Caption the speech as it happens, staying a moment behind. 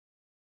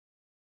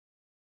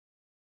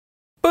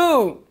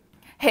Boo!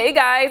 Hey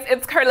guys,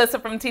 it's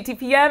Carlissa from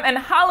TTPM, and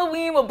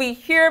Halloween will be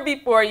here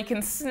before you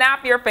can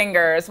snap your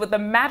fingers with the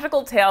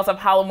Magical Tales of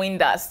Halloween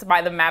Dust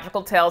by the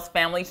Magical Tales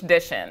Family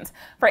Traditions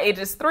for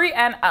ages 3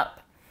 and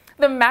up.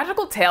 The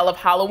Magical Tale of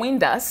Halloween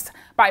Dust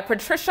by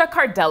Patricia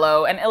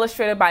Cardello and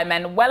illustrated by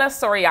Manuela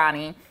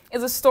Soriani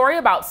is a story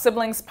about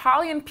siblings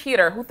Polly and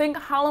Peter who think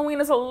Halloween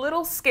is a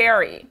little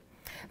scary.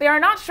 They are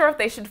not sure if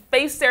they should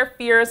face their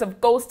fears of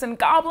ghosts and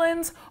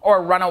goblins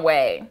or run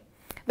away.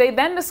 They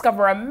then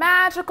discover a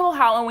magical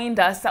Halloween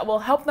dust that will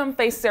help them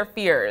face their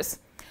fears.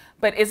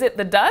 But is it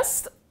the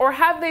dust, or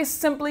have they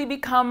simply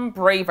become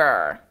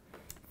braver?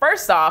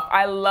 First off,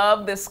 I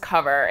love this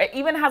cover. It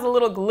even has a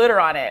little glitter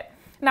on it.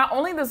 Not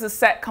only does the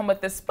set come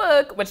with this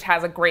book, which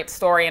has a great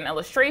story and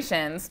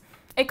illustrations,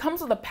 it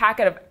comes with a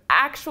packet of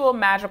actual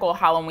magical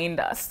Halloween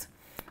dust.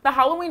 The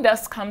Halloween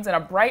dust comes in a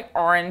bright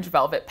orange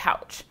velvet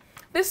pouch.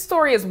 This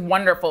story is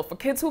wonderful for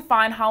kids who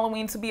find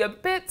Halloween to be a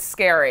bit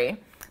scary.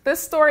 This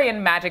story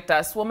and magic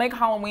dust will make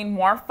Halloween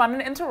more fun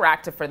and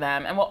interactive for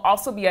them and will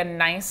also be a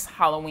nice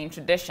Halloween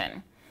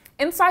tradition.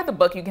 Inside the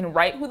book, you can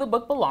write who the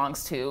book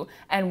belongs to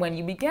and when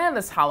you began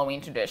this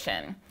Halloween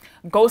tradition.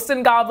 Ghosts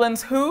and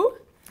goblins who?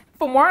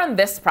 For more on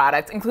this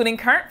product, including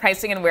current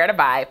pricing and where to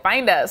buy,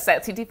 find us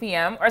at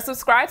TTPM or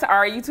subscribe to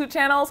our YouTube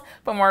channels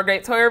for more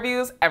great toy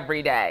reviews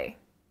every day.